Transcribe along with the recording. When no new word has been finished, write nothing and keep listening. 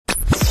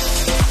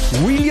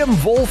William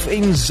Wolf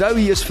en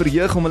Zoe is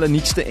verheug om hulle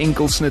nuutste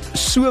enkelsnit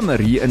Somer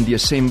hier in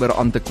Desember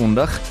aan te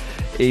kondig.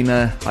 En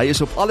hy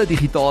is op alle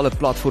digitale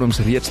platforms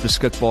reeds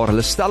beskikbaar.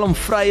 Hulle stel hom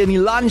vry in die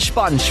Lunch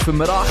Punch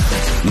vanmiddag.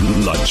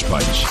 Lunch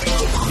Punch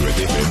op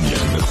Groot FM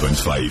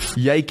 90.5.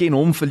 Jy ken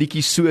hom vir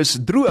liedjies soos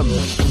Droom.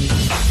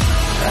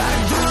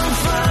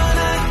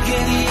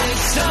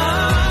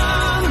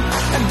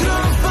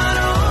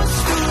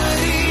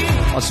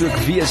 Asook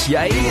Wie is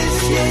jy?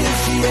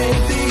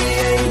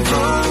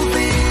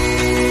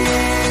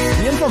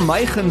 Een van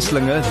my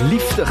gunstelinge,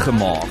 Liefde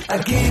gemaak.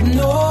 Ek het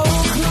nog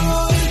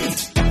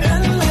nooit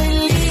in my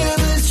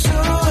lewe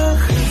so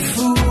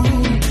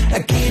gevoel.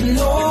 Ek het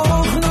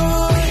nog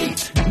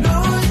nooit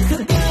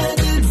gedink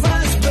dit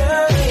was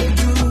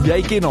by. Jy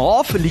ken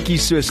haar vir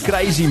liedjies soos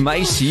Crazy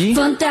Meisie.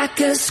 Want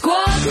ek is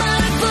kwaad,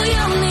 maar ek wil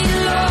jou nie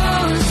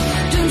los.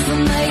 Doen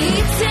vir my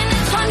iets en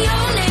ek gaan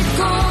jou net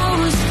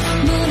kos.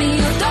 Moenie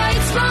jou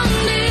tyd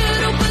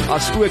spandeer op het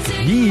As ook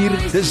hier,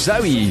 dis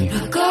Zoe.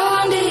 Ek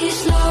kan die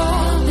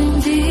slaap en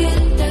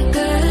weet ek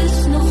is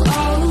nog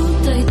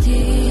altyd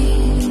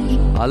hier.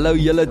 Hallo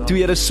julle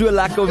twee, dis so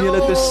lekker om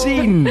julle te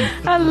sien.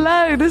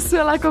 Hallo, dis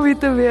so lekker om hier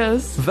te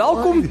wees.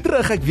 Welkom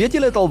terug. Ek weet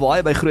julle het al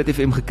baie by Groot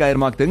FM gekuier,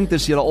 maar ek dink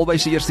dis julle albei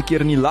se eerste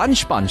keer in die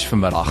Lunch Punch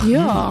vanmiddag.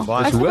 Ja,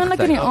 Baie ek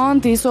gewoonlik in die hoogtyd.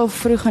 aand hier so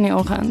vroeg in die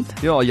oggend.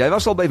 Ja, jy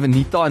was al by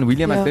Venita en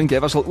William, ek Ja. dink jy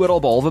was al oral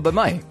behalwe by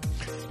my.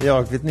 Ja,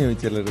 ek weet nie hoe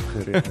julle dit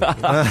gereed het.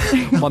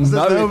 Maar nou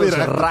nou het weer ons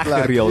reg reg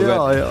plek. gereël. Ja,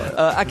 hoor.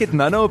 ja. Ek het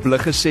nou op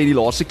lig gesê die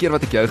laaste keer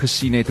wat ek jou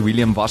gesien het,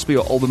 William, was by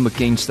jou album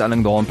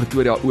bekendstelling daar in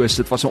Pretoria Oos.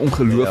 Dit was 'n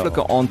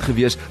ongelooflike aand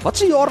geweest. Wat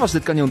se jaar was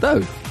dit, kan jy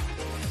onthou?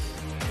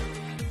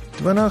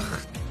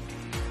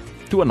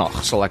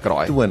 20 sal ek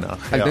raai.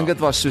 20. Ek dink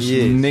dit was soos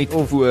Yes. net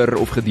voor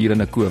of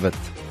gedurende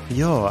COVID.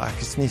 Ja,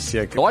 ek is nie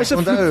seker. Daai is 'n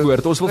Onthou,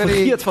 vloekwoord, ons wil vir die-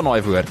 vergeet van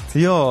daai woord.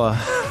 Ja,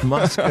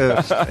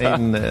 maskers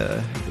en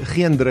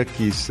geen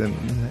drukkies en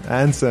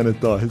hand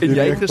sanitizer. En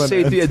jy het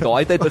gesê toe jy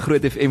daai tyd by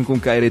Groot FM kon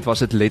kuier het, was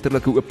dit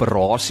letterlik 'n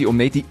operasie om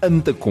net hier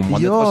in te kom,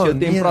 want dit was jou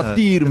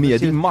temperatuur mee,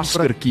 die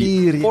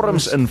maskertjie,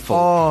 vorms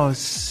invul.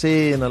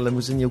 Sê en hulle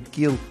moes in jou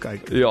keel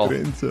kyk. Ja.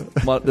 Grense.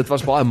 Maar dit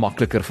was baie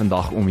makliker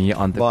vandag om hier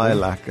aan te kom. Baie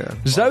lekker.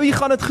 Zoe,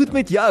 gaan dit goed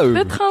met jou?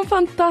 Dit gaan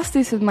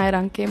fantasties met my,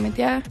 dankie, met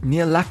jou.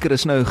 Nee, lekker,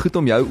 is nou goed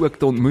om jou ook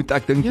te ontmoet.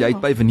 Ek dink jy Ja.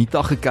 het by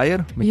Venita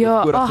gekuier met jou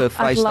Ja, vorige ag,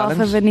 ek laat vir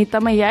vrystellings. Venita,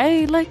 maar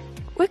jy lyk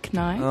ook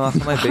nice. Ag,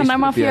 my Ek gaan nou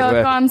maar vir jou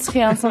 'n kans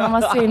gee, ons sal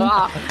maar sien.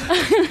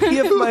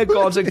 Geef my 'n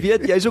kans. Ek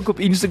weet jy's ook op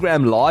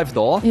Instagram live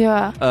daar.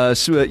 Ja.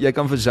 So jy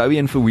kan vir Zoe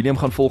en vir William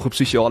gaan volg op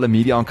sosiale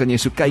media en kan jy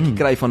so kyk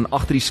kry van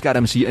agter die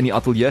skerms hier in die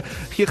ateljee.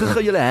 Gee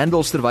gou julle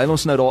handles terwyl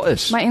ons nou daar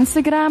is. My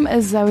Instagram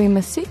is Zoe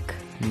Musiek.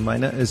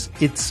 Myne is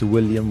It's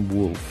William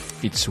Wolf.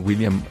 It's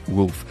William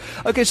Wolf.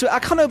 Okay, so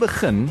ek gaan nou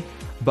begin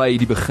by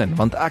die begin,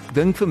 want ek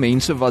dink vir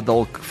mense wat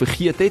dalk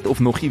vergeet het of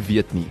nog nie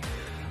weet nie.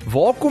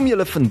 Waar kom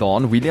julle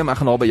vandaan? William, ek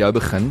gaan daar by jou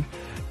begin.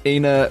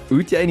 En hoe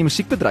het jy in die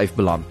musiekbedryf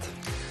beland?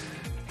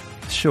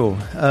 Sure.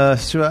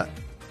 So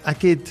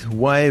ek het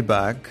way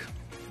back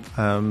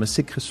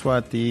musiek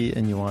geswat hier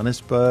in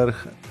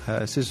Johannesburg.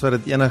 Soos wat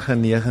dit enige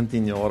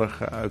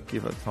 19-jarige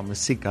ouetjie wat van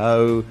musiek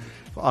hou,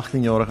 of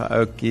 18-jarige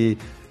ouetjie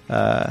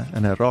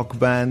in 'n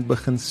rockband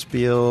begin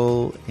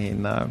speel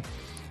en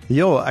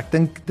ja, ek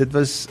dink dit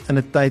was in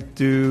 'n tyd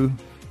toe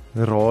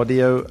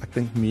radio, ek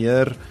dink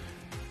meer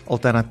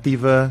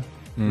alternatiewe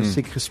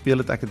musiek gespeel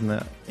het. Ek het in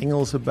 'n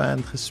Engelse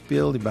band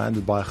gespeel. Die band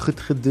het baie goed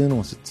gedoen.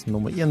 Ons het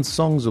nommer 1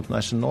 songs op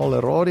nasionale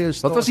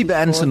radiostasie. Wat was die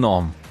band se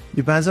naam?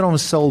 Die band se naam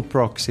is Soul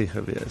Proxy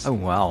gewees.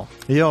 Oh wow.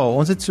 Ja,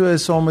 ons het so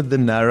saam met The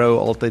Narrow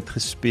altyd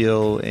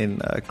gespeel en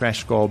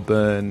Crash Car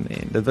Burn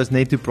en dit was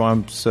net toe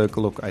Prime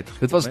Circle ook uit.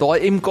 Dit was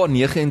daai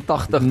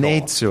MK89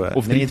 Net so.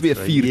 of net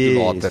 324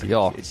 so. later,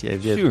 ja. Yes, jy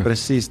weet Sjoe.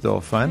 presies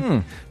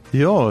daarvan.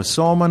 Ja,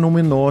 saam met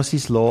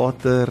nominasies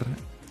later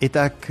het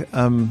ek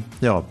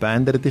ja,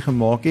 bande dit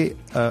gemaak het.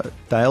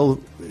 Dale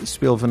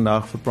speel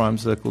vandag vir Prime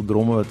Circle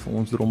dromme wat vir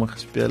ons dromme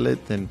gespeel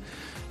het en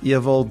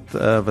Ewald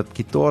wat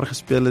gitaar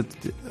gespeel het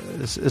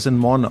is in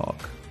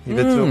Monarch. Jy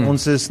weet so,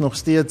 ons is nog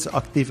steeds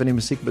aktief in die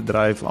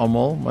musiekbedryf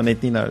almal, maar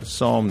net nie nou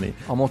saam nie.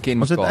 Almal ken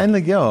Ons mekaar.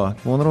 uiteindelik ja,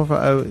 ek wonder of 'n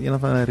ou een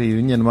of ander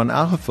reunion, maar in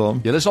elk geval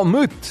Julle sal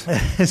moet.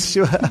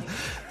 so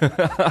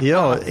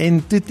ja,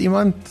 en toe het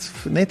iemand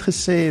net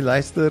gesê,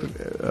 luister,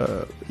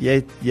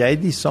 jy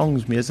het die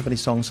songs, meeste van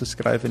die songs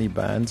geskryf in die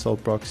band Soul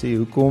Proxy.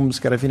 Hoekom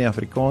skryf jy nie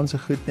Afrikaanse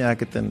goed nie? Ek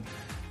het in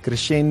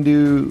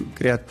Crescendo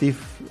kreatief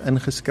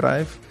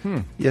ingeskryf.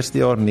 Eerste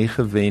jaar nie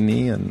gewen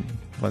nie en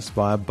was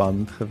baie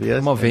band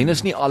geweest. Maar wen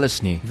is nie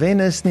alles nie. Wen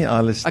is nie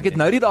alles. Ek het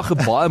nou die dag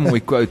 'n baie mooi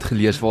quote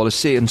gelees waar hulle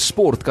sê in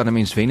sport kan 'n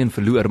mens wen en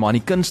verloor, maar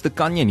in die kunste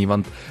kan jy nie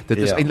want dit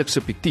is Ja. eintlik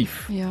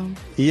subjektief. Ja.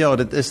 Ja,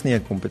 dit is nie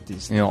 'n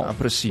kompetisie. Ja,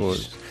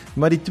 presies.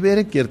 Maar die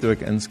tweede keer toe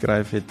ek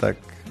inskryf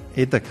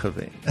het ek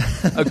gewen.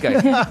 Okay.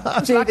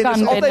 So jy Dit kan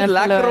is altyd wen en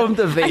lekker verloor. om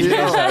te wen,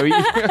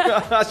 Zoe.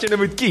 As jy nou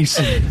moet kies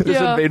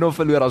tussen Ja. wen of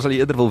verloor, dan sal jy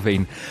eerder wil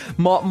wen.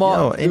 Maar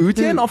Ja, en hoe het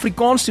jy toe- in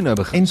Afrikaans toe nou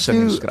begin sing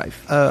en toe, skryf?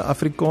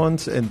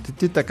 Afrikaans en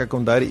toe ek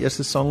onthou die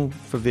eerste sang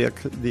vir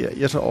week, die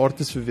eerste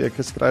artist vir week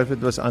geskryf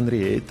het was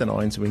Andri Het en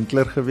Heinz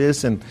Winkler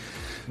geweest en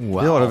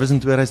Wow. Ja, dit was in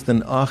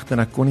 2008 en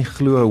ek kon nie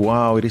glo,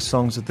 wow, hierdie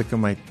songs wat ek in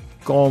my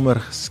kamer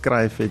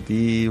geskryf het,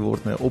 die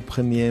word nou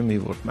opgeneem,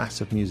 hier word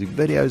massive music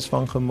videos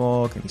van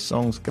gemaak en die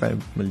songs kry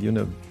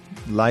miljoene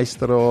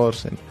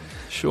luisteraars en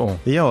Sure.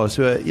 ja,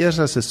 so eers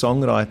as 'n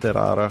songwriter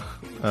rarig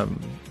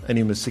in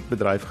die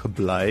musiekbedryf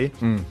gebly.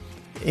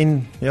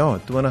 En ja,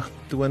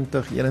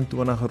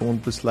 2021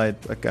 rond besluit,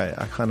 okay,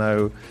 ek gaan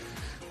nou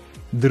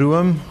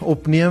Droom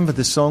opneem wat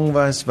 'n song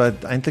was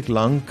wat eintlik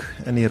lank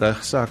in die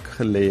rugsak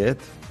gelê het.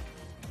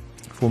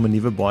 Vir 'n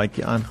nuwe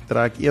baadjie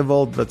aangetrek.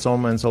 Ewald wat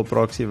saam met Sal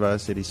Proxy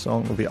was, het die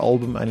song of die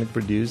album eintlik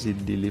produce,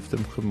 die liefde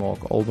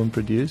gemaak album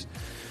produce.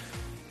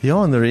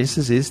 Ja, en the rest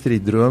is history.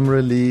 Droom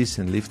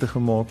release en liefde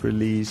gemaak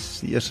release,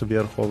 die eerste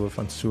weergawe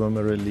van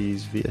Somer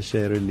release, VSJ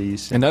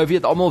release. En nou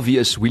weet almal wie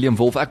is William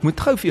Wolf. Ek moet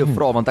gou vir jou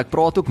vra want ek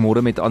praat ook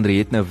môre met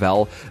Andriette nou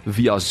wel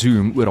via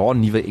Zoom oor haar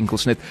nuwe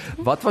enkelsnit.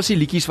 Wat was die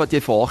liedjies wat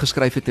jy vir haar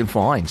geskryf het en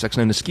vir Heinz? Ek's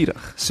nou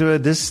nuuskierig. So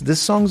dis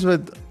songs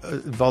wat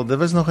wel dit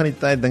was nog in die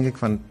tyd dink ek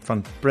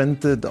van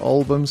printed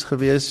albums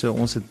gewees. So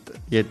ons het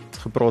jy het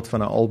gepraat van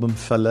 'n album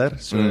filler.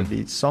 So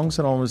die songs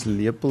se naam is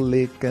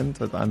Lepellekind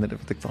wat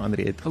ek vir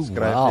Andriette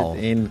geskryf wow.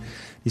 het en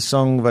die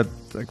song wat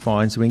ek vir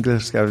Heinz Winkler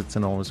geskryf het, sy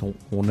naam is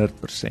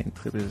 100%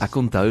 gewees. Ek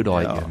onthou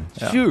daai Ja, een.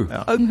 ja, Sjoe,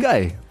 ja.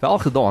 okay, wel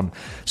gedaan.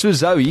 So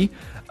Zoe,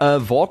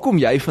 waar kom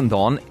jy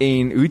vandaan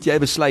en hoe het jy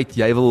besluit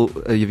jy wil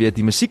jy weet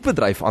die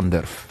musiekbedryf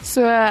aandurf?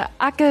 So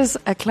ek is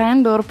 'n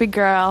klein dorpie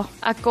girl.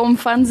 Ek kom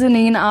van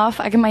Zenien af.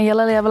 Ek het my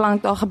hele lewe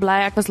lank daar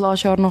gebly. Ek was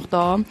laas jaar nog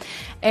daar.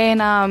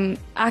 En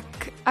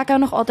ek hou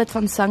nog altyd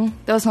van sing.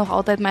 Dit was nog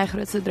altyd my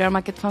grootste droom.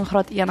 Ek het van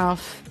graad 1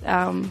 af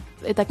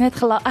het ek net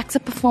ek's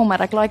 'n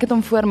performer. Ek like dit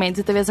om voor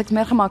mense te wees. Ek's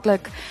meer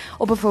gemaklik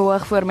op 'n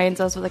verhoog voor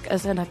mense as wat ek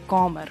is in 'n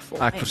kamer vol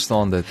Ek mense.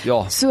 verstaan dit.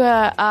 Ja. So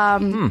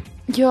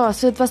ja,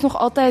 so dit was nog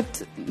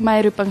altyd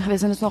my roeping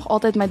gewees en dit is nog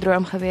altyd my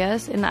droom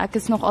gewees en ek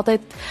is nog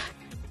altyd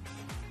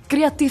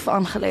kreatief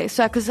aangelê.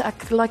 So ek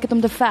like dit om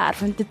te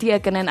verf en te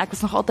teken en ek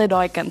was nog altyd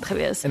daai kind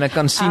gewees. En ek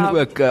kan sien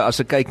ook as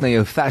ek kyk na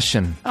jou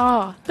fashion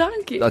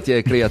Dankie. dat jy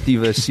 'n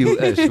kreatiewe siel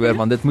is, hoor,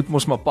 want dit moet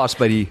mos maar pas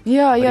by die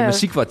Ja, by die ja.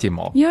 musiek wat jy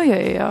maak.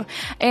 Ja.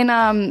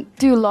 En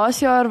toe laas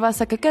jaar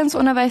was ek 'n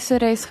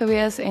kunstonderwyseres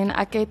gewees en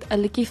ek het 'n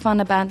liedjie van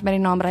 'n band met die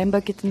naam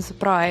Rainbow Kitten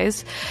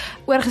Surprise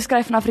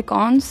oorgeskryf in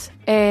Afrikaans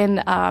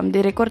en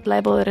die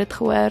rekordlabel het dit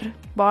gehoor,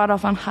 baie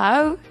daarvan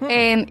gehou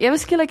en ewe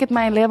skielik het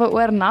my lewe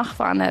oornag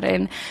verander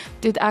en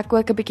toe het ek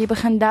ook 'n bietjie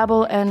begin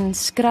dabble in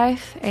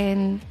skryf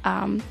en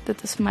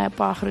dit is vir my 'n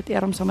baie groot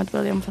eer om saam met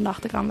William vandag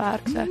te kan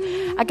werk. So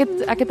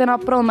ek het in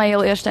April my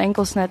heel eerste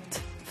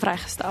enkelsnit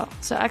vrygestel.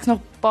 So ek's nog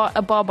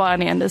 'n baba in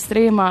die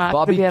industrie, maar ek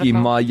Babietjie, probeer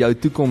nog. maar jou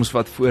toekoms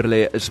wat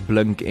voorlê is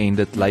blink en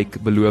dit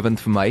lyk belovend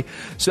vir my.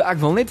 So ek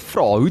wil net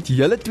vra, hoe het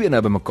julle twee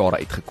nou bymekaar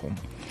uitgekom?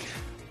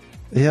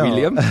 Ja.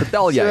 William,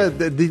 vertel jy.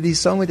 So die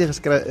song wat jy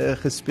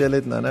gespeel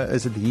het nou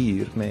is dit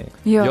hier, nee.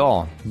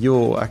 Ja.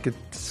 Jo, ek het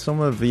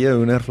sommer weer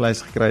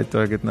hoendervleis gekry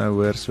toe ek dit nou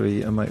hoor so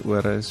hier in my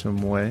ore, so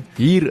mooi.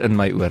 Hier in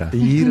my ore.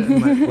 Hier in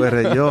my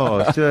ore,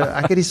 ja. So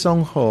ek het die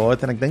song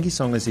gehad en ek dink die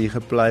song is hier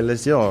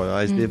geplaylist. Ja,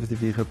 hy is definitief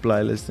hier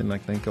geplaylist en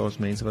ek dink daar's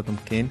mense wat hom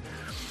ken.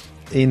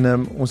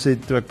 En ons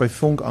het toe ek by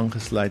Vonk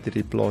aangesluit het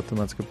die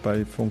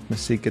platenmaatskappy Vonk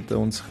Musiek het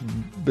ons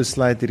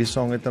besluit hierdie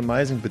song het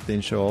amazing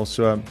potential.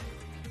 So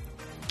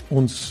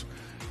ons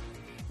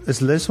is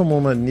lus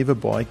om 'n nuwe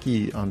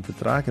baadjie aan te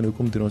trek en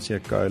hoekom doen ons hier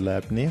 'n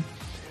collab nie?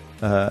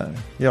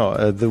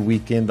 The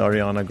Weeknd,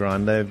 Ariana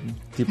Grande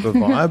tipe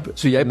vibe.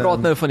 So jy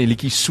praat nou van die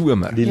liedjie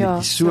Somer. Die Ja.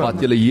 liedjie so Wat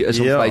julle hier is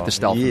om vry te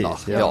stel yes,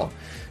 vandag. Ja.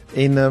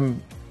 En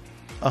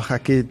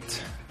ek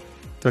het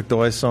toe ek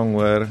daai song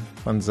hoor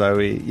van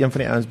Zoe, een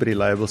van die ouens by die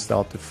label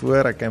stel te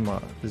voor, ek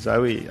maar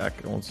Zoe,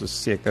 ons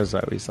is seker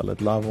Zoe sal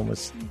dit love om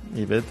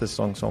jy weet 'n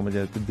song saam met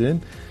jou te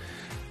doen.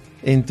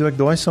 En toe ek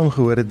daai song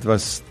gehoor het,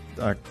 was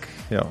ek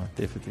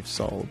definitief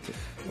sold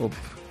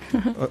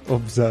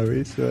op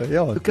Zoe. So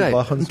ja, Okay,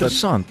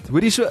 interessant.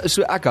 Hoorie,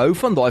 so ek hou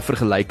van daai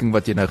vergelyking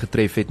wat jy nou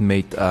getref het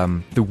met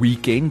The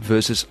Weeknd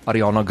versus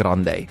Ariana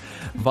Grande.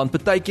 Want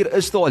partykeer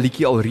is daar 'n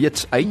liedjie al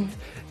reeds uit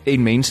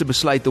en mense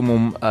besluit om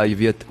hom jy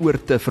weet oor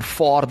te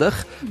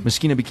vervaardig,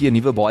 miskien 'n bietjie 'n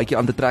nuwe baadjie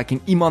aan te trek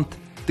en iemand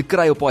te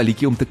kry op daai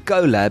liedjie om te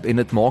collab en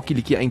dit maak die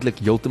liedjie eintlik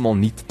heeltemal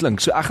nuut klink.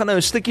 So ek gaan nou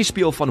 'n stukkie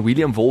speel van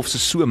William Wolf se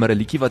Somer, 'n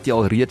liedjie wat jy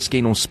al reeds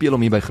ken. Ons speel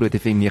hom hier by Groot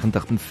FM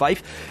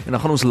 90.5 en dan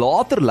gaan ons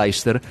later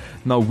luister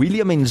na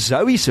William en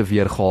Zoe se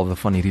weergawe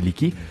van hierdie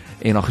liedjie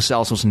en dan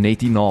gesels ons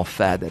net hierna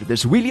verder.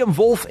 Dis William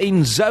Wolf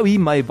en Zoe,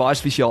 my baie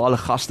spesiale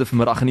gaste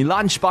vanmiddag in die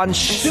Lunch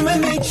Bunch.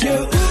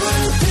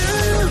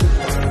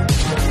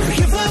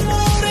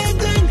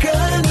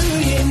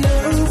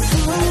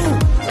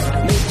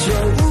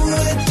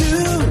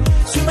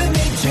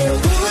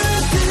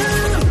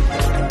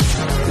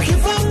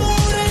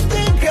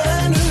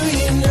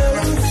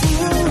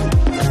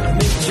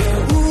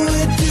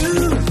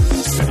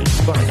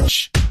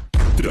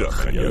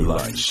 Terug in jou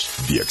lunch.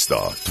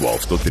 Weekdae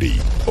 12 tot 3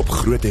 op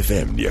Groot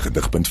FM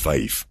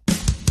 90.5.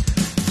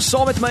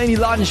 Saam met my in die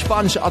Lunch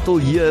Bunch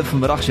ateljee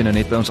vanmiddag sy nou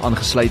net by ons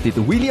aangesluit het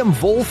William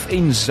Wolf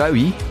en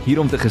Zoe hier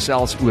om te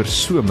gesels oor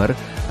Somer,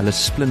 hulle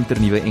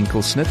splinternuwe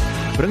enkelsnit.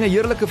 bring 'n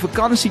heerlike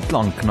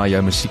vakansieklank na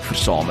jou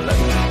musiekversameling.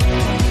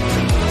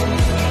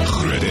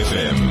 Groot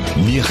FM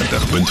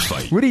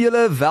 90.5. Hoorie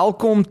julle,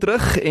 welkom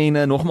terug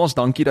en nogmaals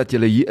dankie dat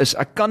julle hier is.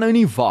 Ek kan nou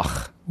nie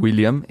wag,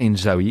 William en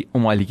Zoe,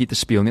 om my liedjie te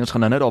speel nie. Ons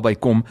gaan nou daarby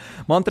kom.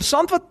 Maar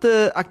interessant wat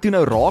ek toe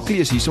nou raak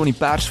lees hierso in die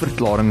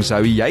persverklaring,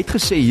 Zoe, jy het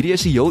gesê hierdie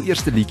is die heel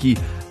eerste liedjie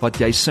wat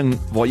jy sing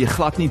waar jy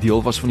glad nie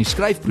deel was van die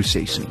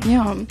skryfproses nie.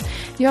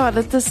 Ja,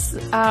 dit is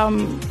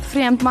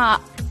vreemd, maar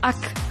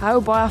ek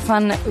hou baie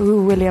van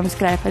hoe William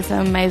skryf. Hy's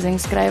 'n amazing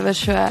skrywer,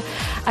 so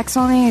ek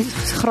sal nie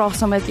graag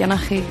saam met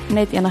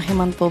net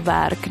enigiemand wil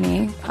werk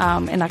nie.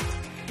 En ek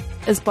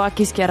is baie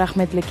kieskeurig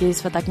met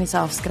liedjies wat ek nie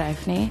self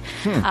skryf nie.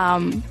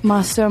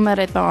 Maar sommer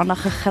het my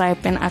aandag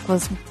gegryp en ek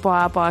was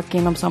baie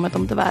keen om saam met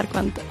hom te werk,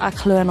 want ek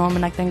glo in hom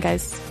en ek dink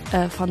hy's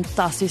 'n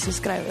fantastiese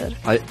skrywer.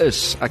 Hy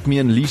is. Ek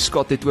meen Lee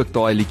Scott het ook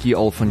daai liedjie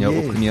al van jou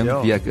opgeneem,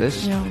 ja. Wie ek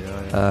is.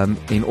 Ja.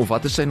 En of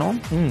wat is sy naam?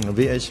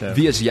 Wie is jy?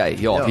 Wie is jy?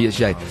 Ja, wie is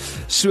jy?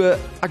 So,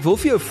 ek wil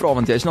vir jou vra,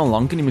 want jy's nou al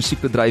lank in die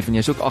musiekbedryf en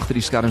jy's ook agter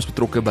die skerms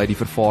betrokke by die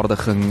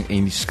vervaardiging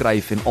en die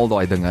skryf en al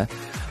daai dinge.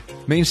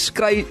 Mens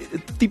kry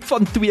tipe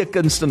van twee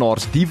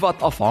kunstenaars, die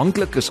wat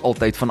afhanklik is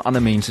altyd van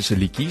ander mense se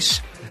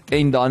liedjies,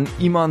 en dan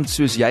iemand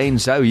soos jy en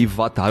Zoe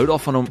wat hou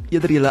daarvan om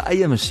eerder julle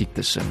eie musiek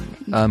te sing.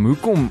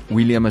 Hoekom,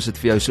 William, is dit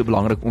vir jou so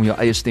belangrik om jou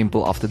eie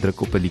stempel af te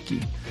druk op 'n liedjie?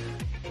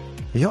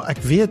 Ja, ek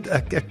weet,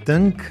 ek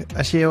dink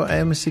as jy jou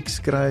eie musiek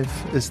skryf,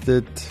 is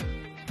dit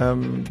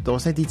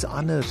daar's net iets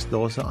anders,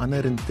 daar's 'n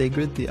ander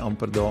integrity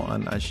amper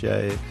daaraan as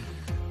jy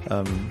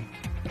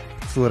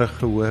voor 'n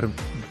gehoor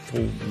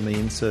vol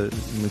mense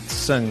moet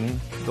sing.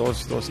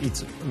 Daar's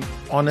iets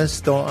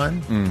honest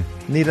daaraan.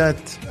 Nie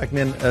dat ek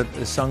meen 'n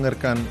sanger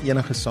kan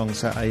enige sang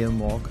sy eie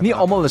maak. Nie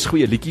almal is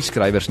goeie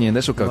liedjieskrywers nie en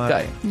dis ook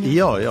okay.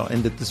 Ja,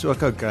 en dit is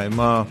ook okay,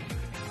 maar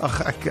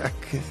ek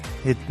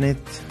het net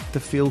te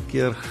veel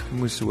keer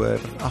moes hoor,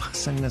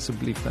 sing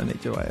asseblief nou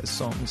net jou eie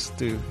songs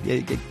toe.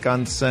 Jy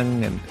kan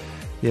sing en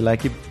jy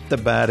lyk nie te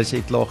bad as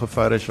jy klaar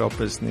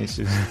gefotoshop is nie,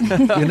 soos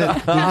doen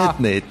dit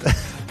net.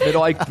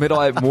 Met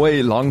daai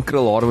mooi lang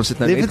krul hare, ons het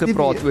nou net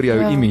gepraat oor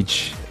jou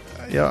image.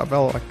 Ja,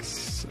 wel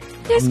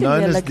Jy's nie nou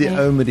is eerlik die nie.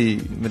 ou met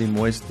die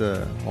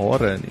mooiste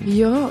hare nie.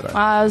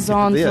 Ja,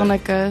 Zaan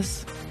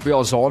Sonnekus.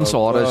 Ja, Zaan se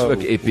hare is Wow,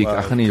 ook epic, wow.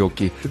 ek gaan nie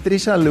jokkie.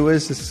 Patricia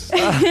Loos is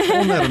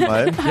onder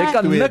my.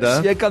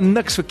 Jy kan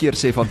niks verkeerd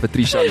sê van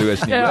Patricia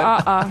Loos nie,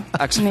 hoor.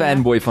 Ek's Nee.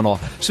 fanboy van haar.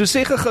 So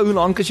sê gou, hoe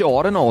lank is jou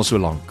hare nou al so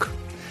lank?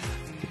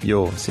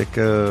 Jo,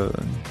 seker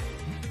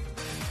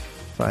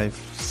 5,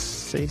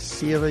 6,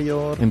 7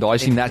 jaar. En daai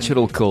is die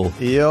natural curl.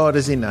 Ja,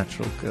 dis die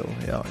natural kill,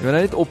 ja. Jy moet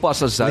net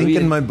oppas as Zoe Link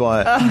in my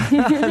bio.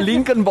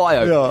 link in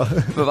bio. Ja.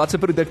 Vir watse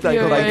produkte hy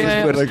Ja,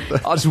 gebruik ja.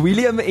 As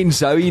William en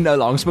Zoe nou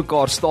langs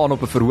mekaar staan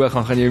op 'n verhoog,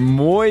 dan gaan jy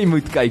mooi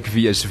moet kyk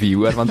wie is wie,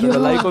 hoor, want hulle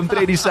lyk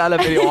omtrent dieselfde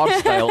met die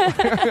haarstyl.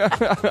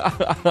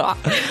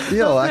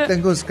 Ja, ek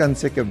dink ons kan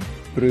seker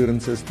broer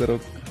en suster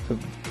ook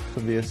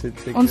gewees het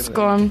seker. Ons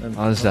kan.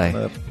 As hy.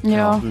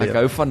 Ja. Ek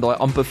hou van daai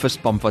amper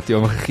vispamp wat jy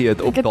hom gegee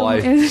het op Ek het hom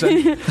daai eens-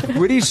 sin.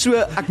 Hoorie, so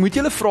ek moet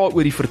julle vra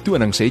oor die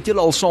vertonings. Het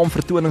julle al saam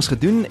vertonings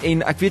gedoen?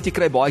 En ek weet jy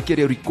kry baie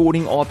keer jou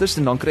recording artist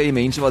en dan kry jy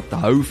mense wat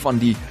hou van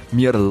die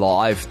meer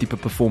live tipe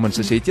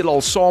performances. Het julle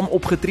al saam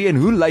opgetree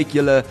en hoe lyk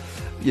julle,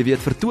 jy weet,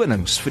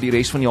 vertonings vir die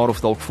res van die jaar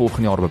of dalk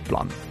volgende jaar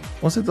beplan?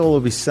 Ons het al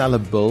op dieselfde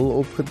bil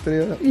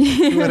opgetree.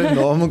 Oor en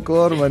na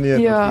mekaar, maar nee,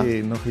 Ja.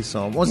 nog nie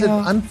saam. Ons Ja.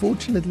 het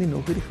unfortunately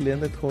nog nie die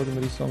geleentheid gehad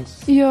om die songs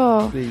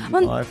Ja,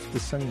 want live te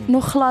sing.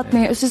 nog glad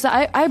nie. Soos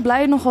hy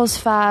bly nogals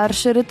ver,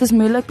 so dit is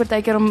moeilik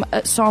partykeer om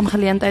saam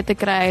geleentheid te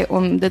kry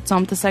om dit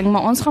saam te sing,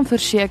 maar ons gaan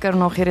verseker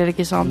nog hierdie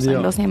liedjie saam sing.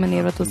 Ja, Daar's nie 'n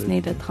manier wat ons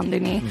nie dit gaan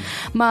doen nie.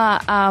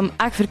 Maar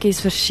ek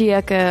verkies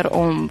verseker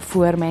om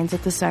voor mense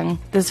te sing.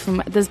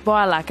 Dis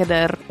baie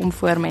lekkerder om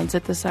voor mense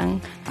te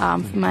sing. Vir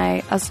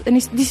my as in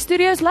die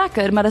studio is lekker,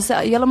 maar dis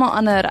 'n heeltemal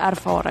ander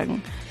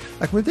ervaring.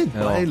 Ek moet net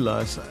Ja.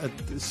 bylas,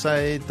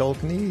 sy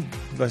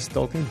was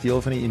dalk nie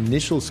deel van die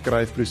initial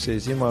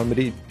skryfproses nie, maar met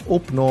die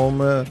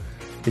opname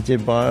het jy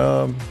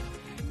baie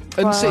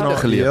Insette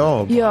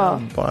geleer. Ja.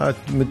 baie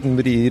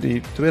met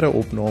hierdie tweede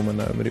opname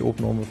nou, met die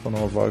opname van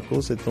haar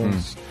vocals het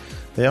ons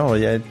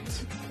jy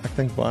het ek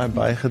dink baie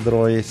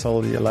bygedra.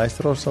 Jy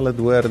luisteraars sal dit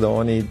hoor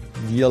daar in die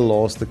heel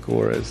laaste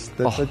chorus.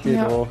 Dit wat jy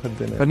Ja. daar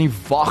gedoen het. Kan nie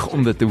wag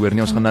om dit te hoor nie.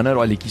 Ons gaan nou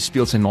daai liedjie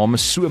speel. Sy naam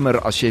is Somer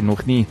as jy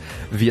nog nie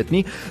weet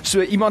nie.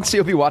 So iemand sê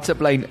op die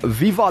WhatsApp lyn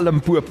Viva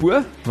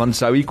Limpopo, want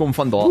Zoe kom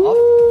van daar af.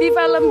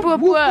 Viva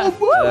Limpopo.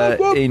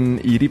 En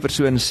hierdie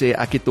persoon sê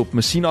ek het op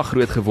Messina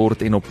groot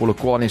geword en op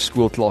Polokwane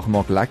skool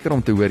klaargemaak. Lekker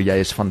om te hoor jy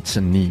is van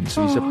Tsenin.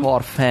 So hier's 'n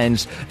paar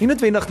fans. Nie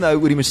noodwendig nou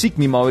oor die musiek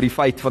nie, maar oor die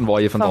feit van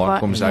waar jy vandaan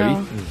kom, Zoe. Ja.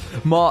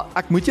 Maar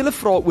ek moet julle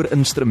vra oor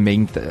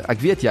instrumente. Ek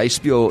weet jy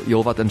speel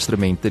heelwat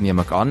instrumente, neem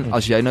ek aan.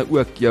 As jy nou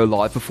ook jou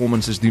live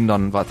performances doen,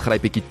 dan wat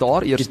gryp jy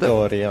gitaar eers?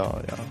 Gitaar, ja.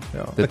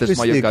 Dit is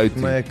maar jou go-to.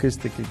 My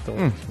acoustic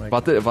gitaar. is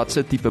my Wat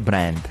se tipe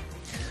brand?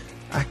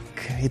 Ek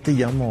het 'n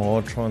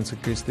Yamaha Trans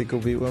Acoustic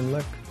op die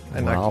oomblik.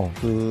 En Wow.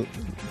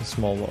 ek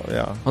smal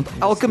ja. Want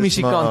elke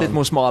musikant het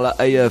mos maar hulle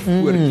eie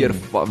voorkeur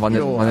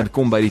wanneer dit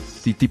kom by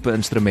die tipe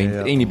instrument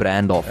en die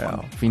brand daarvan,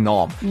 of die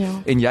naam. Ja.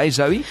 En jy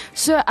Zoe?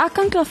 So ek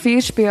kan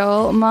klavier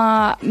speel,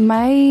 maar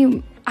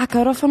ek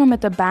hou daarvan om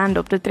met 'n band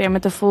op te tree,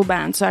 met 'n full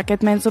band. So ek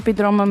het mense op die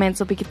drums,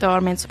 mense op die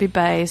gitaar, mense op die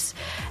bass.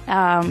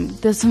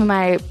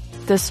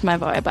 Dis my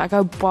vibe. Ek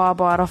hou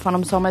baie daarvan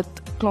om saam met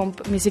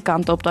klomp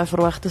musikante op daai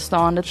verhoog te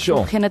staan. Dit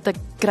gee net 'n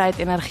great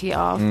energie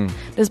af.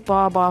 Dis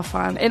baie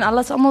van. En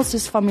alles almal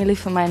soos familie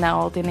vir my nou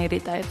al in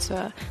hierdie tyd. So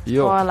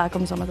baie lekker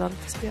om saam met hulle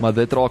te speel. Maar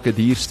dit raak 'n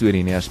duur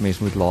storie nie as mens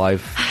moet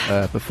live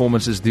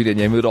performances doen en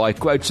jy moet daai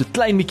quote so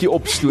klein bietjie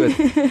opstoot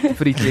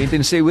vir die kliënt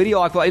en sê hoor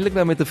jy ek wil eintlik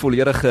nou met 'n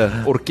volledige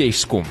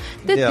orkes kom.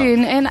 Dit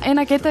doen en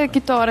ek het 'n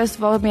gitaris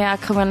waarmee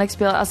ek gewoonlik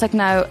speel as ek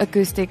nou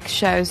acoustic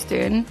shows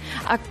doen.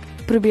 Ek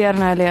probeer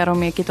nou leer om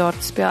mee gitaar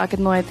te speel. Ek het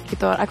nooit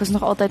gitaar. Ek was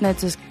nog altyd net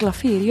soos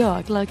klavier. Ja,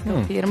 ek like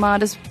klavier, maar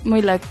dis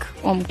moeilik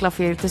om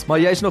klavier te speel. Maar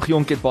jy's nog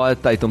jonk, het baie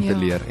tyd om te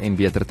leer en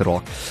beter te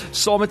raak.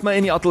 Saam met my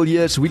in die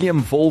ateljee is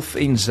William Wolf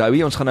en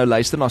Zoe. Ons gaan nou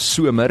luister na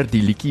Somer,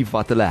 die liedjie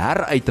wat hulle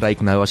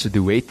heruitreik nou as 'n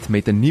duet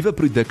met 'n nuwe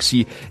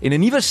produksie en 'n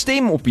nuwe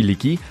stem op die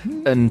liedjie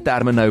in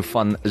terme nou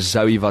van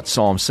Zoe wat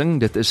saam sing.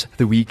 Dit is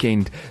The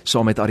Weeknd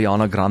saam met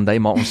Ariana Grande,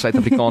 maar ons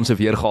Suid-Afrikaanse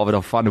weergawe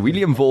daarvan.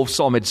 William Wolf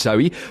saam met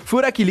Zoe.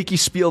 Voor ek die liedjie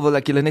speel, wil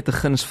ek julle net 'n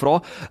guns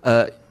vra.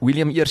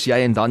 William, eers jy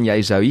en dan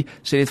jy Zoe.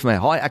 Sê net vir my,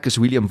 "Hi, ek is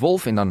William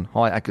Wolf" en dan,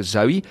 "Hi, ek is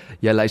Zoe."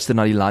 Jy luister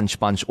na die Lunch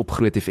Punch op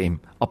Groot FM.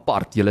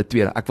 Apart, julle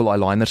twee. Ek wil daai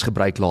liners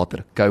gebruik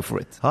later. Go for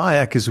it. Hi,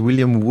 ek is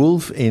William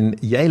Wolf en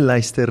jy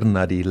luister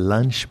na die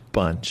Lunch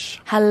Punch.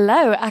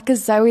 Hallo, ek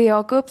is Zoe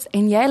Jacobs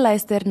en jy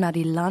luister na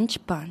die Lunch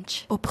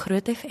Punch op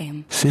Groot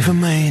FM. Sê vir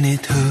my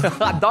net hoe,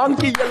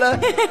 Dankie julle.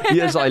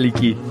 Hier is daai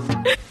liedjie.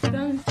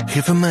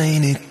 gee vir my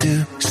net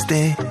toe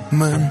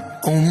stemmen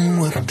om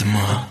oop te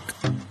maak.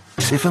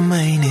 Sê vir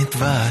my net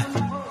waar,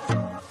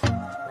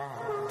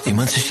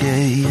 iemand soos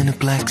jy in 'n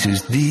plek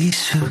soos die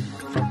soek.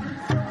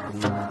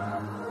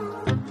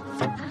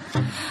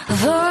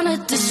 Want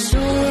het is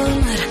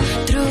somer,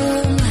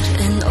 dromer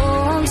en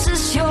ons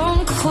is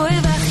jonk. Gooi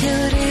weg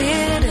jou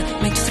rede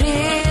met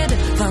vrede,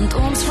 want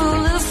ons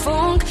voel 'n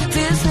vonk.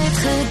 Wees net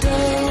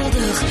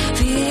geduldig,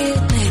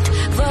 weet net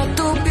wat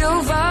op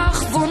jou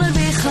wag. Wonder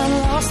wie gaan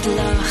last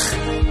lag,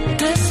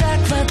 dis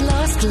ek wat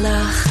last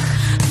lag.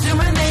 Doe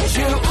my net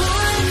jou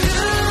oor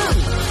toe,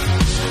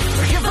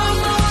 geef van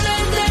môre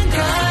en denk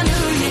aan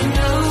hoe jy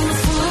nou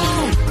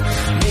voel.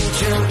 Met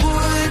jou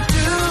oor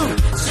toe,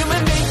 doe my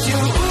net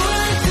jou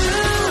oor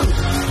toe,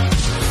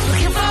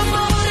 geef van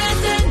môre en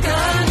denk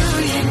aan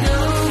hoe jy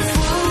nou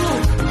voel.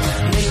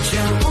 Met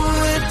jou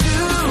oor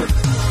toe.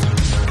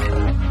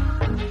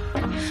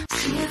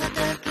 Sien wat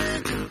ek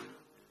bedoel.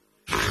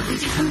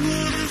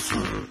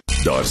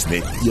 Daar's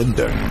net een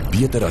ding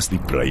beter as die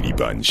Brady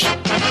Bunch.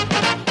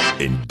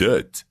 En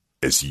dit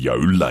is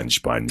jou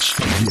Lunch Bunch.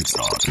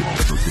 Dinsdag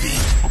tot 3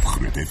 op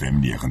Groot FM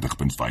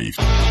 90.5.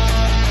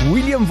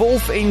 William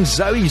Wolf en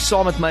Zoe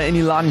saam met my in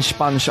die Lunch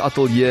Punch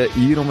ateljee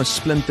hier om 'n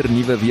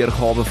splinternuwe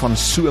weergawe van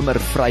Somer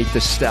vry te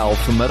stel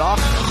vanmiddag.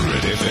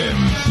 Groot FM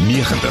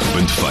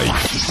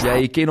 90.5.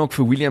 Jy ken ook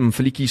vir William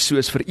vir liedjies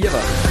soos vir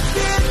ewig.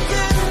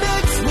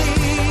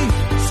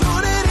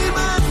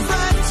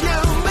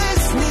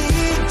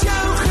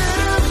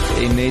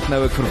 En net nou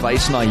ek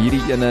verwys na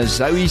hierdie ene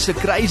Zoe se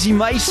Crazy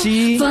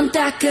Meisie. Want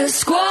ek is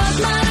kwaad,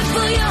 maar ek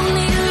wil jou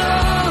nie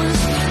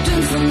los.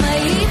 Doen vir my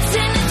iets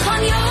en het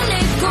gaan jou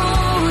net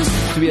kos.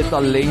 Twee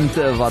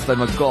talente wat by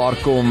mekaar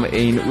kom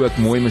en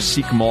ook mooi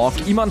musiek maak.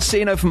 Iemand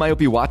sê nou vir my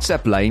op die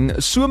WhatsApp lyn,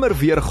 Somer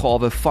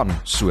weergawe van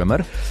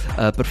Somer,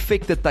 'n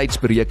perfekte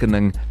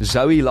tydsberekening.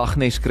 Zoe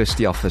Lagnes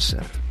Christia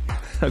Visser.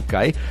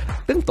 Okay,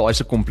 ek dink daai is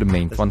 'n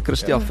kompliment want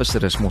Christia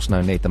Visser is mos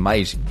nou net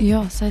amazing.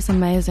 Ja, sy's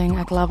amazing.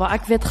 Ek love haar.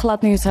 Ek weet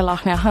glad nie hoe sy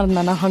lag nie. Ek gaan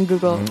nou gaan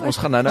Google. Ons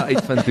gaan nou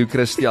uitvind hoe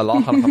Christia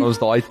lag en gaan ons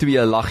daai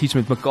twee laggies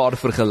met mekaar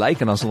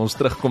vergelyk en dan sal ons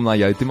terugkom na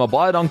jou toe. Maar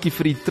baie dankie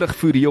vir die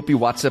terugvoer hier op die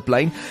WhatsApp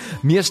lyn.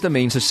 Meeste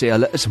mense sê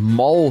hulle is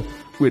mal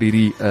oor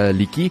hierdie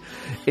liedjie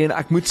en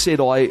ek moet sê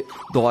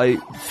daai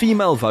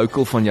female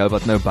vocal van jou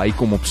wat nou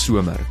bykom op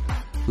Somer.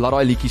 Laat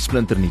daai liedjie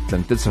splinternuut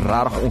klink. Dit is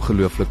regtig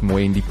ongelooflik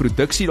mooi en die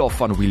produksie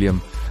daarvan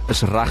William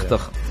is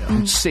regtig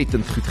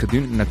ontsettend goed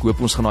gedoen en ek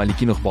hoop ons gaan daai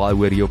liedjie nog baie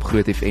hoor hier op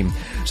Groot FM.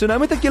 So nou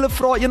moet ek julle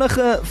vra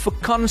enige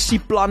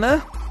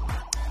vakansieplanne?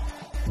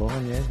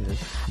 Waarom jy dit?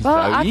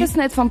 Wel, ek is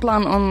net van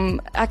plan om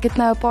ek het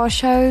nou 'n paar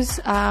shows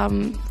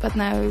wat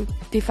nou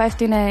die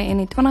 15de en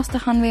die 20ste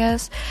gaan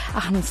wees.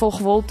 Ek gaan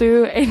Volgwol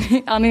toe en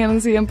die ander een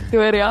is hier in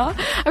Pretoria.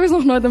 Ek was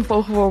nog nooit in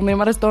Volgwol nie,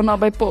 maar dit is daar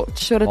naby Potch,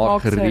 so dit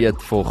maak sin.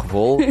 Gereed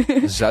Volgwol.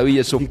 Zoe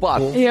is op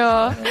pad.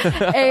 Ja.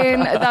 En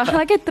dan gaan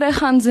ek net terug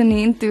gaan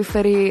Zenien toe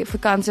vir die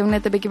vakansie om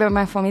net 'n bietjie by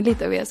my familie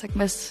te wees. Ek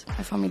mis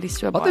my familie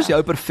so baie. Wat is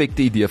jou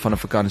perfekte idee van 'n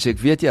vakansie? Ek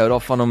weet jy hou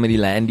daarvan om met die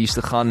landies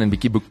te gaan en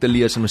bietjie boek te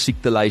lees en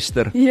musiek te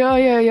luister.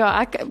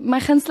 Ja, my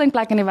gunsteling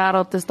plek in die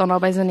wêreld is daar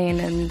naby Zenien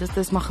en dit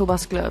is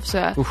Magubas Kloof. So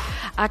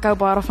ek hou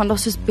baie van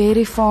soos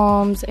berry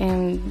farms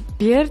en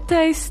beer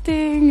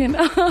tasting en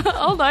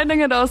al daai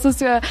dinge daar so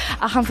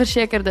ek ek gaan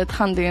verseker dit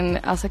gaan doen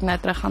as ek nou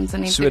terug gaan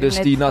sien. So dis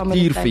die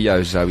natuur vir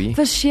jou, Zoe.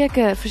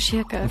 Verseker.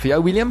 En vir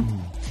jou, William?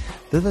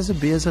 Dit was 'n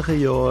besige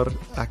jaar.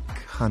 Ek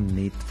gaan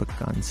net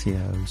vakansie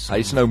hou. So.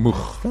 Hy's nou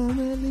moeg.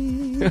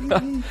 Family.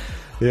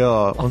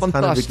 Ja, ons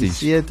gaan 'n bietjie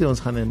see toe, ons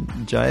gaan in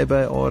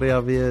J-Bay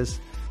area wees.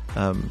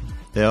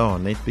 Ja,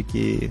 net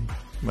bietjie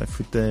my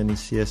voete in die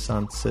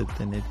seesand sit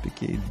en net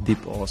bietjie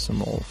diep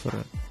asemhaal vir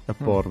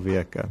 'n paar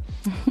weke.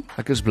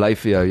 Ek is bly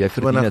vir jou. Jy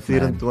verdien dit,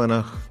 man.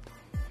 2024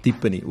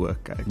 diep in die oë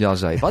kyk. Ja,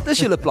 Zoe. Wat is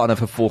julle planne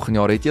vir volgende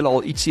jaar? Het julle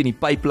al ietsie in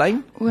die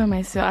pipeline? O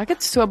my so, ek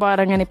het so baie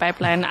dinge in die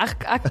pipeline.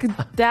 Ek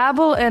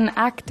dabble in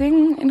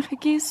acting en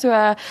gekies. So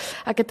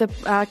ek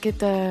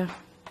het 'n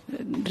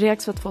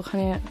reeks wat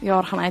volgende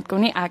jaar gaan uitkom.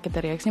 Nie ek het 'n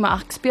reeks nie,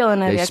 maar ek speel in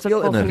 'n reeks wat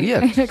volgende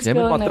jaar. Jy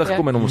moet maar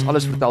terugkom en ons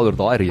alles vertel oor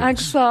daai reeks. Ek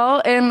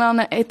sal, en dan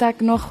het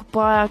ek nog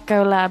baie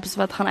collabs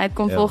wat gaan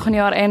uitkom volgende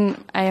jaar en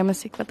eie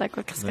musiek wat ek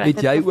ook geskryf het.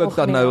 Het jy ook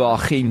dan nou 'n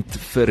agent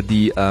vir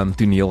die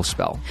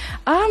toneelspel?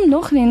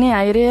 Nog nie,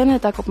 hierdie een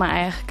het ek op my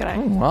eie gekry.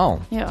 Wow.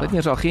 Ja. Sy het nie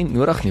eens 'n agent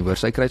nodig nie, hoor.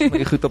 Sy kry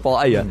sommer goed op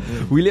haar eie.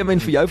 William, en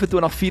vir jou vir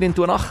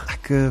 2024?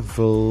 Ek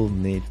wil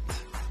net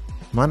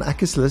Man,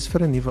 ek is lus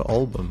vir 'n nuwe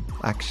album,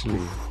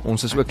 actually.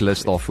 Ons is ook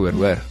lus daarvoor,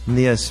 hoor.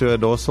 Nee, so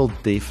daar sal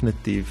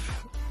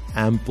definitief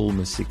ample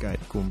musiek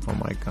uitkom van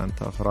my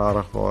kant af.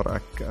 Rarig waar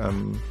ek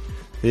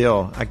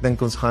ja, ek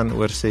dink ons gaan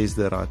oor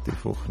 6de rad die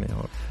volgende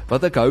jaar.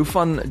 Wat ek hou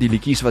van die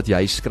liedjies wat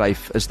jy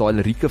skryf, is daai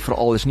lirieke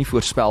veral is nie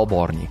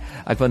voorspelbaar nie.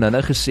 Ek wou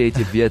nou gesê het,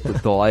 jy weet,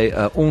 daai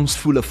ons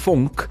voel 'n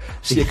vonk,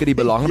 seker die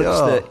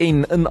belangrikste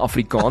en in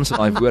Afrikaans,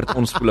 daai woord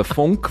ons voel 'n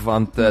vonk,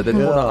 want dit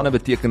kon 'n ander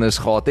betekenis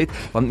gehad het,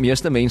 want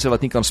meeste mense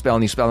wat nie kan spel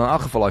nie, spel in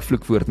elk geval daai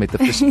vloekwoord met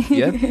 'n visie.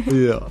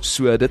 Ja.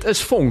 So dit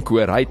is vonk,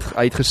 hoor. Hy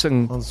het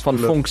gesing van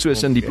vonk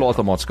soos in die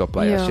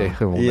platenmaatskappy, as jy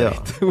gewonder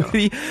het.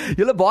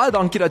 Julle baie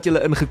dankie dat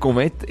julle ingekom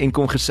het en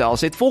kom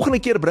gesels het. Volgende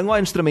keer bring wij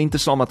instrumente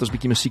saam dat ons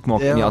bietjie musiek maak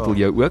in die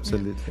ateljee ook.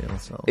 Absoluut vir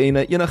ons. En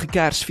enige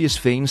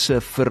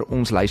Kersfeeswense vir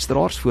ons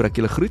luisteraars voor ek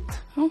julle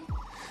groet?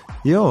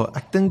 Ja,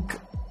 ek dink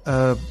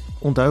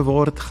onthou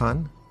waar dit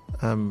gaan.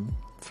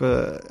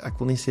 Ek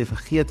wil nie sê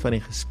vergeet van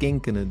die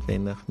geskenke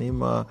noodwendig nie,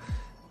 maar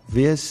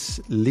wees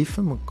lief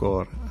vir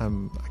mekaar.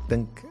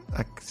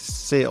 Ek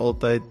sê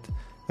altyd,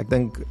 ek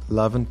dink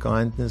love and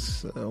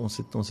kindness, ons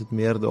het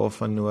meer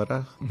daarvan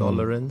nodig,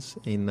 tolerance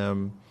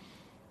en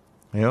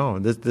ja,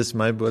 dis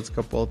my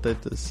boodskap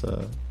altyd is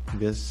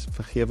wees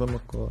vergewe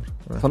mekaar.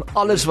 Van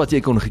alles wat jy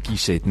kon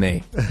gekies het,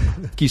 nee.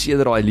 Kies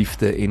eerder daai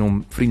liefde en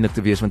om vriendelik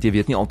te wees, want jy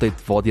weet nie altyd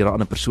waar die 'n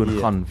ander persoon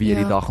gaan, wie jy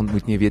die dag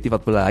ontmoet nie, jy weet nie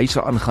wat by hulle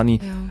huise aangaan nie,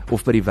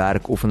 of by die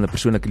werk of in hulle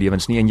persoonlike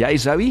lewens nie. En jy,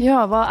 Zoe?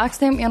 Ja, wel ek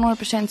stem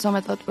 100% saam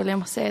met wat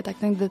William gesê het. Ek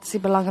dink dit is die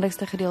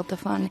belangrikste gedeelte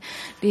van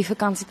die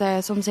vakansietye,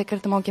 is om seker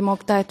te maak jy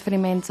maak tyd vir die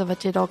mense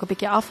wat jy dalk 'n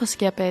bietjie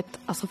afgeskeep het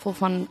as gevolg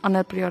van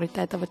ander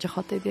prioriteite wat jy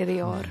gehad het deur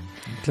die jaar.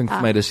 Klink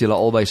vir my dis julle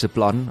albei se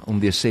plan om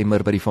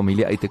Desember by die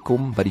familie uit te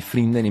kom, by die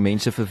vriende en die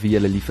mense vir wie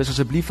julle lief is.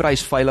 Asseblief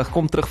reis veilig,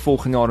 kom terug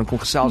volgende jaar en kom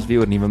gesels weer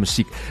oor nuwe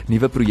musiek,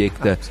 nuwe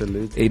projekte.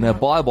 Absoluut. En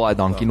baie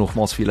dankie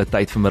nogmaals vir julle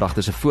tyd vanmiddag.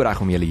 Dis 'n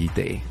voorreg om julle hier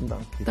te hê.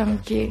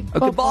 Dankie.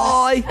 Okay,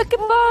 bye. Okay,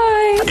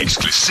 bye.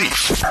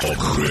 Eksklusief op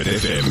Groot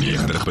FM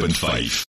 90.5.